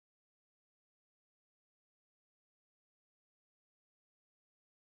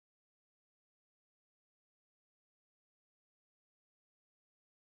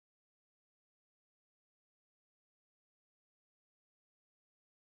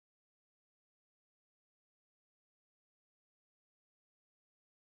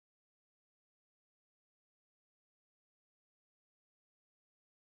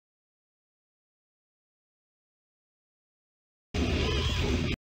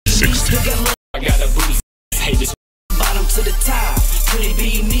still got love. I got a booze, haters. Bottom to the top, could it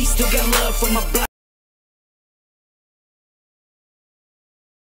be me? Still got love for my block.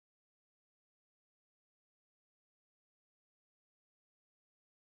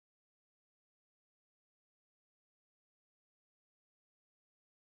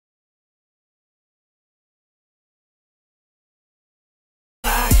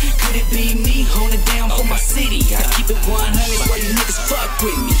 Could it be me? Holding down for my city. I keep it 100 while you niggas fuck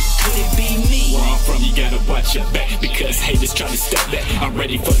with me. Could it be me? Where I'm from, you gotta watch your back, because haters try to step back. I'm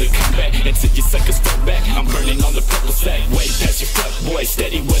ready for the comeback until you suckers fall back. I'm burning on the purple sack, way past your fuck boy.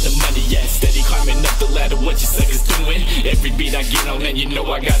 Steady where the money at, steady climbing up the ladder. What you suckers doing? Every beat I get on, and you know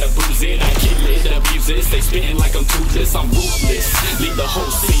I gotta booze it. I kill it, abuse it, stay spitting like I'm toothless. I'm ruthless, leave the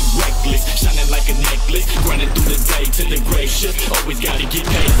whole scene reckless, shining like a necklace, grinding through the day to the grave shit. Always gotta get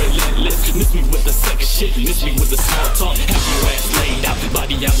paid, relentless. Miss me with the second shit, miss me with the small talk. Have your ass laid out,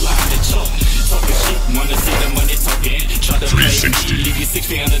 body outlined and chalk. Talking shit, wanna see the money talking. Try to play me, leave you 6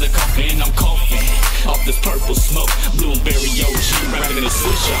 feet under the coffin. I'm coughing off this purple smoke, blueberry OG, rapping a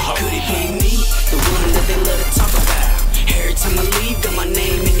swisher hoe. Could it be me, the one that they love to talk about? Every time I leave, got my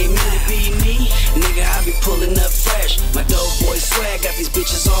name in their mouth. Could it be me? Nigga, I be pulling up fresh. My dope boy swag, got these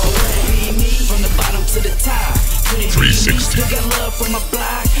bitches all wet. Could it be me, from the bottom to the top? Could it be me? Still got love for my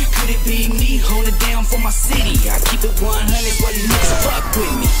block. Could it be me? Holding down for my city. I keep it 100 while you niggas fuck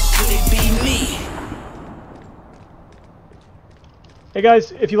with me. Could it be me? Hey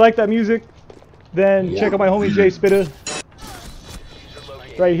guys, if you like that music, then check out my homie Jay Spitta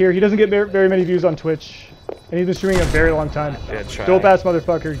right here. He doesn't get very many views on Twitch, and he's been streaming a very long time. Yeah, dope ass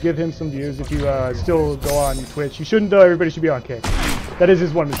motherfucker. Give him some views if you still go on Twitch. You shouldn't though. Everybody should be on Kick. That is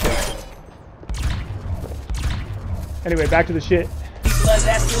his one mistake. Anyway, back to the shit. Blood,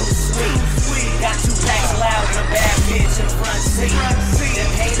 that's too sweet. Got 2 packs loud and a bad bitch in front seat.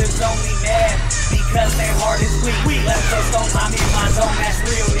 Them haters only mad because their heart is weak. Left us don't mind me in my zone, that's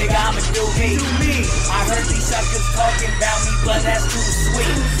real, nigga, I'ma do me. I heard these suckers talking about me, blood, that's too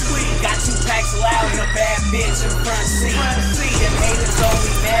sweet. Got 2 packs loud and a bad bitch in front seat. Them haters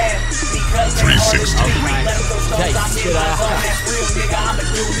only mad because their heart is weak. Left us don't mind me in my zone, that's real, nigga, I'ma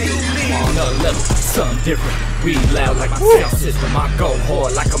do me. On another level, something different. We loud like my sound system. I go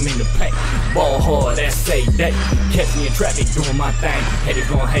hard like I'm in the paint. Ball hard, that's say that. Catch me in traffic doing my thing. Haters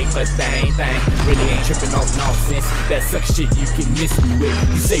gon' hate, but they ain't thing. Really ain't tripping off nonsense. That suck shit you can miss me with.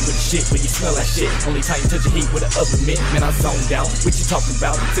 You say with the shit, but you smell that shit. Only time you touch your heat with the oven mitt. Man, I zoned out. What you talking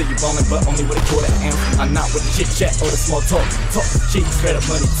about? Until you ballin', but only with a quarter ounce. I'm not with the chit chat or the small talk. Talk is cheap, straight up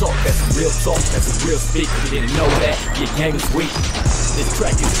money talk. That's some real talk. That's some real speak. You didn't know that. Your game is weak. This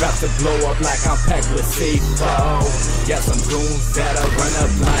track is about to blow up like I'm packed with C4. Got some goons that'll run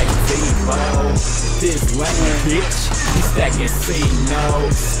up like Vivo. This lame bitch, he stacking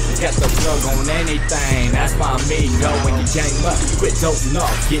C-notes. Got the plug on anything, that's my amigo. When you game up, quit dozing off.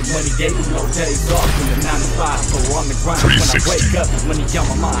 Get money, gave you no days off. From the 9 to 5, on the grind. When I wake up, money on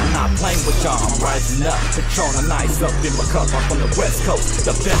my mind, not playing with y'all. I'm rising up, Patron and ice up in my cup. I'm from the West Coast,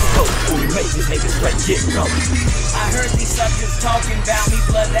 the best coast. Who make these haters straight get go. I heard these suckers talking about me,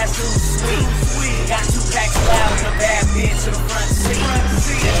 blood, that's too sweet. Got 2 packs loud and a bad bitch in the front seat.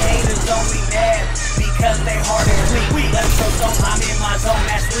 The haters only mad because they heart is weak. Left us don't mind me in my zone,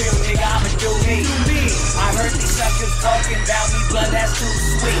 that's real, nigga, I'ma do me. I heard these suckers talking about me, blood, that's too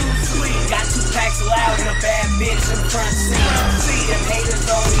sweet. Got 2 packs loud and a bad bitch in the front seat. Them haters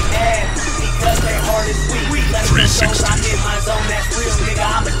only mad because their heart is weak. Left us don't mind me in my zone, that's real, nigga,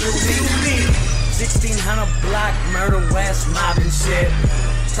 I'ma do me. 1600 block, murder west, mobbing shit.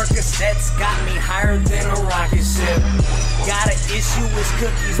 Percocets got me higher than a rocket ship. Got an issue with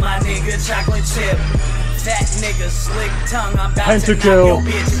cookies, my nigga, chocolate chip. That nigga, slick tongue, I'm about to knock your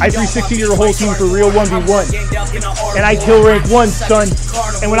bitch. I 360 your whole team for real 1v1. And I kill rank 1, son.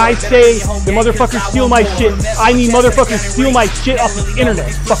 And when I say the motherfuckers steal my shit, I mean motherfuckers steal my shit off the internet.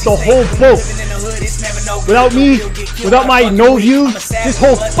 Fuck the whole boat. Without me, without my no views, this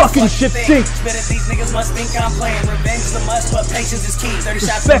whole fucking shit sinks.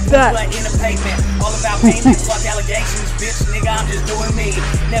 Respect that.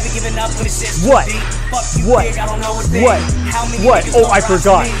 What? What? What? Oh, I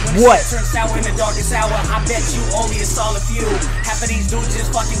forgot. What? I bet you only a solid few. Half of these dudes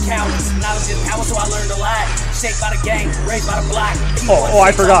just fucking cowards. Knowledge is power, so I learned a lot. Shaped by the gang, raised by the block. Oh,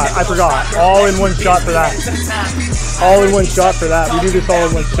 I forgot. All in one shot for that. All in one shot for that. We do this all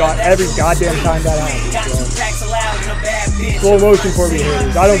in one shot every goddamn time that happens. Slow motion for me,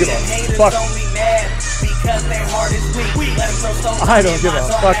 haters. I don't give a fuck. because their heart is weak. Let them throw stones. I don't give a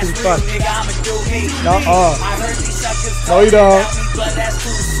fucking fuck. No, no you don't.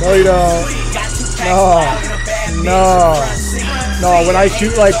 No you don't. No, when I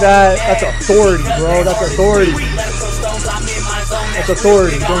shoot like that, that's authority, bro. That's authority. That's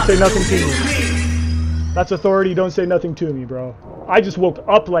authority. Don't say nothing to me. That's authority. Don't say nothing to me, bro. I just woke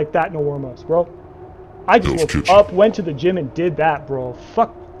up like that in the warm-ups, bro. I just woke up, went to the gym, and did that, bro.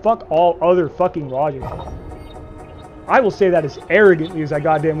 Fuck all other fucking logic. I will say that as arrogantly as I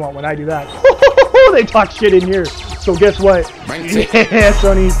goddamn want when I do that. They talk shit in here. So guess what? Yeah,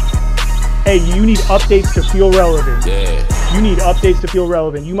 Sonny. Hey, you need updates to feel relevant. Yeah. You need updates to feel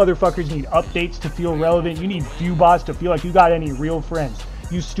relevant. You motherfuckers need updates to feel relevant. You need view bots to feel like you got any real friends.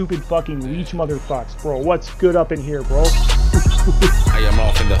 You stupid fucking leech motherfucks, bro. What's good up in here, bro? I am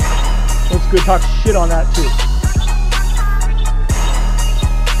off in the... What's good? Talk shit on that too.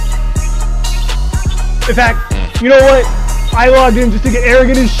 In fact, you know what? I logged in just to get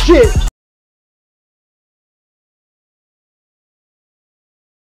arrogant as shit.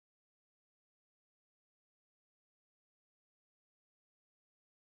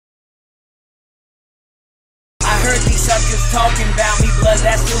 Suckers talking about me, blood,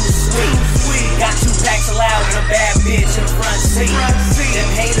 that's too sweet. Got 2 packs allowed and a bad bitch in the front seat. Them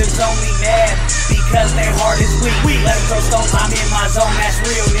haters only mad because their heart is weak. Let them throw stones, I'm in my zone, that's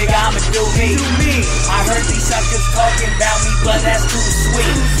real, nigga, I'ma do me. I heard these suckers talking about me, blood, that's too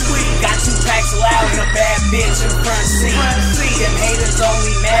sweet. Got 2 packs allowed and a bad bitch in the front seat. Them haters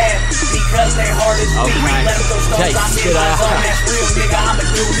only mad because their heart is weak. Let them throw stones, I'm in my zone, that's real, nigga, I'ma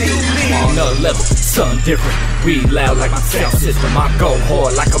do me. On another level, something different. Breathe loud like my sound system. I go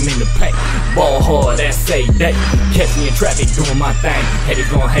hard like I'm in the paint. Ball hard, that's say that. Catch me in traffic doing my thing. Haters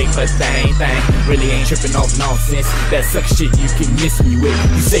gon' hate, but they ain't thing. Really ain't tripping off nonsense. That suck shit you can miss me with.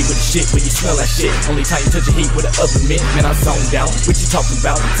 You say with the shit, but you smell like shit. Only time you touch a heat with the oven mitt. Man, I zoned out. What you talking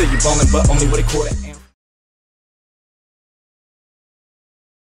about? Till you ballin', but only with a quarter amp.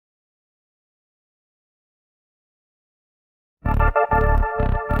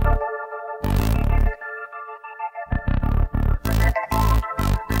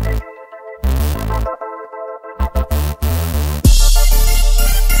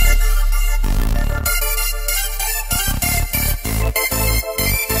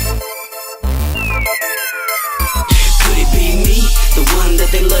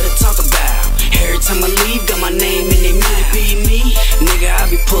 They love to talk about. Every time I leave, got my name in it. Could it be me? Nigga, I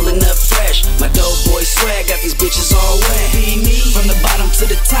be pulling up fresh. My dope boy swag, got these bitches all wet. Be me, from the bottom to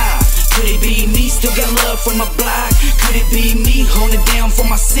the top. Could it be me? Still got love from my block. Could it be me? Holding down for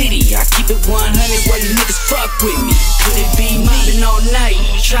my city. I keep it 100 while you niggas fuck with me. Could it be me? Been all night,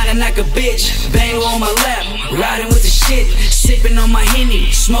 trying to knock a bitch. Bang on my lap, riding with the shit. Sipping on my Henny,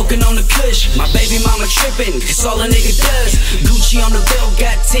 smoking on the kush. My baby mama tripping, cause all a nigga does. Gucci on the belt,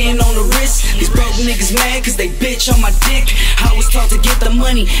 got 10 on the wrist. These broke niggas mad cause they bitch on my dick. I was taught to get the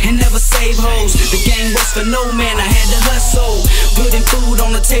money and never save hoes. The game was for no man, I had to hustle. Putting food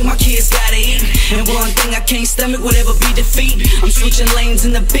on the table, my kids gotta eat. And one thing I can't stomach would ever be defeat. I'm switching lanes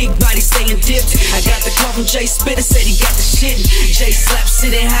in the big body, staying dipped. I got the call from Jay Spitter, said he got the shit. Jay Slap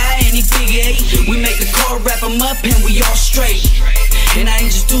sitting high and he figure 8. We make the car, wrap him up and we all straight. And I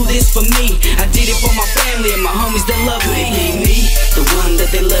ain't just do this for me, I did it for my family and my homies that love me. Could it be me? The one that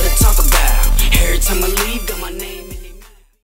they love to talk about. Every time I leave,